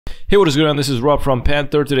Hey, what is going on? This is Rob from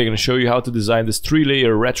Panther. Today I'm going to show you how to design this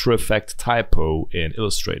 3-layer retro effect typo in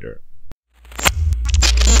Illustrator.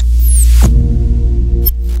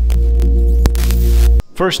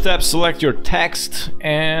 First step, select your text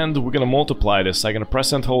and we're going to multiply this. I'm going to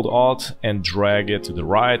press and hold Alt and drag it to the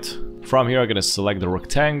right. From here I'm going to select the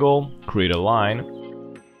rectangle, create a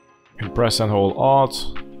line, and press and hold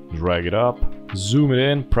Alt, drag it up, zoom it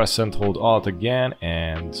in, press and hold Alt again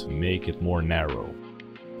and make it more narrow.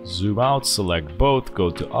 Zoom out, select both, go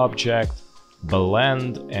to Object,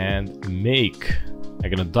 Blend, and Make. I'm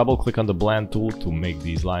gonna double click on the blend tool to make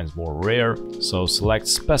these lines more rare. So select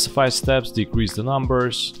Specify Steps, decrease the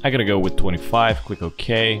numbers. I'm gonna go with 25, click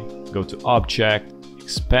OK. Go to Object,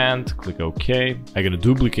 Expand, click OK. I'm gonna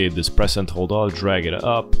duplicate this, press and hold Alt, drag it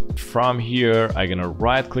up. From here, I'm gonna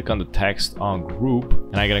right click on the text on Group,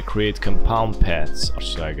 and I'm gonna create compound paths.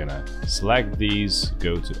 So I'm gonna select these,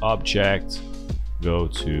 go to Object, go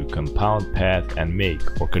to Compound Path and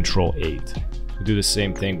Make, or Control 8. Do the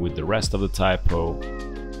same thing with the rest of the typo.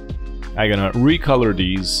 I'm gonna recolor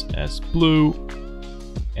these as blue,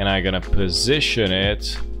 and I'm gonna position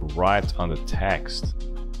it right on the text.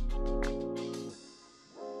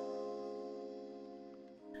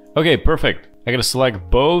 Okay, perfect. I'm gonna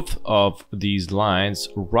select both of these lines,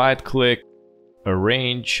 right click,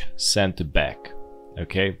 arrange, send to back.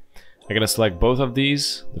 Okay. I'm gonna select both of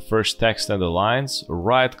these, the first text and the lines,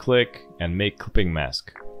 right click and make clipping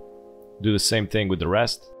mask. Do the same thing with the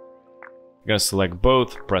rest. I'm gonna select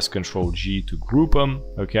both, press Ctrl G to group them.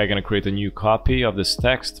 Okay, I'm gonna create a new copy of this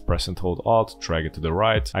text, press and hold Alt, drag it to the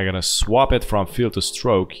right. I'm gonna swap it from fill to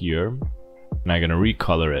stroke here, and I'm gonna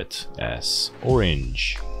recolor it as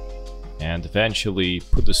orange. And eventually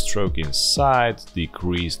put the stroke inside,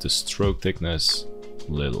 decrease the stroke thickness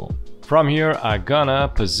a little. From here, I'm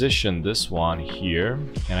gonna position this one here,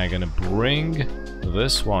 and I'm gonna bring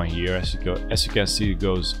this one here. As you can see, it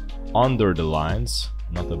goes under the lines,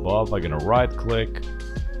 not above. I'm gonna right click,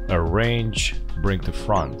 arrange, bring to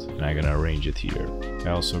front, and I'm gonna arrange it here.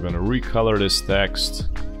 I'm also gonna recolor this text.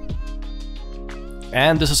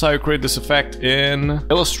 And this is how you create this effect in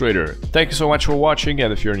Illustrator. Thank you so much for watching,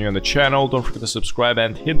 and if you're new on the channel, don't forget to subscribe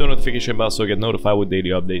and hit the notification bell so you get notified with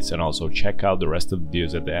daily updates, and also check out the rest of the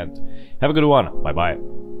videos at the end. Have a good one. Bye bye.